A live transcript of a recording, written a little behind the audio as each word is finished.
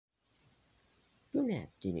Good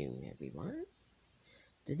afternoon, everyone.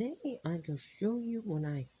 Today I'm going to show you what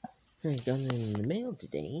I got in the mail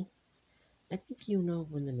today. I think you know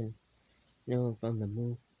from the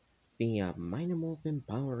movie Minor Morphin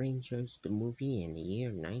Power Rangers, the movie in the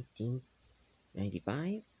year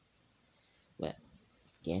 1995. Well,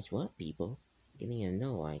 guess what, people? Getting to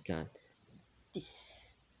know I got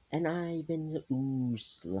this, and I've been the Ooze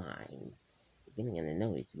slime. Beginning to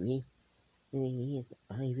know it's really is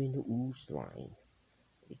Ivan the Ooze slime.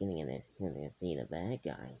 Beginning to see the bad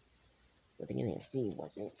guy. But beginning to see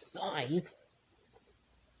what's inside.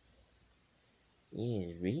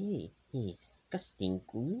 Is really disgusting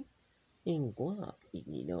glue and guac, if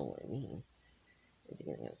you know what I mean. I think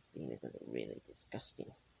I'm gonna see this as really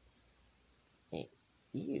disgusting. And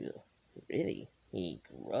ew, really,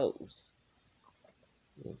 gross.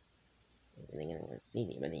 I think I'm gonna see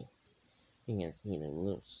it, but I'm gonna see it a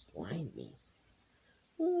little slimy.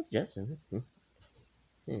 Well, Justin,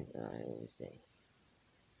 I always say,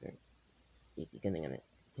 if you're gonna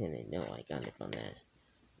know I got it from that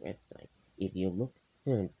website. If you look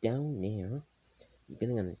down there,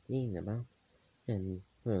 you're gonna see about and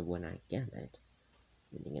when I get it.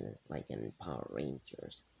 Like in Power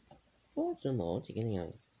Rangers. Also more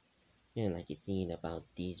getting like you seen about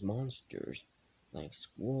these monsters like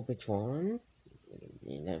Scorpitron.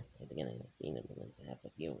 Again I've seen them have a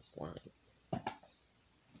few slime.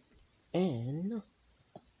 And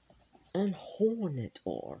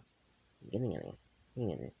Hornetor. Getting to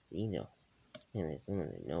see and it's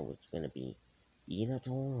gonna know it's gonna be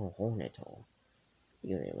Venator or Hornetor.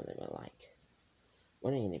 You're gonna like.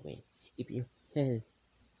 Well anyway, if you have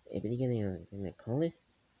if you're gonna call it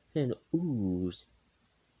an ooze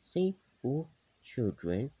safe for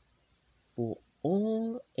children, for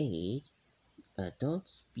all age,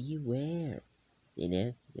 adults beware. See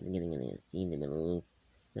there? See in the middle.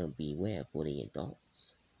 Now beware for the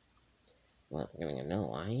adults. Well,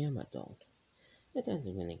 no, I am adult. That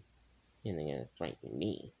doesn't really frighten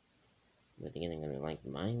me. But they're gonna like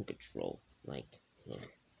mind control. Like,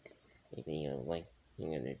 maybe like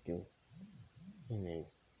you're gonna do, and then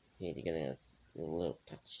you're gonna a little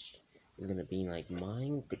touch. You're gonna be like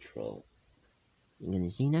mind control. You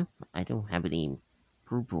gonna see now? I don't have any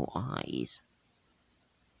purple eyes.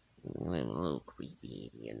 A little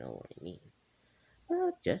creepy, you know what I mean.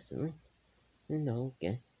 Well, just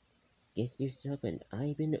get yourself an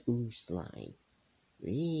Ivan Ooze slime.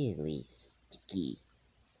 Really sticky.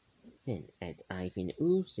 And as Ivan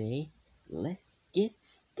Ooze say, let's get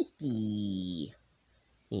sticky.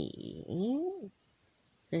 And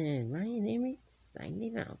Ryan Emmett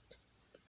signing out.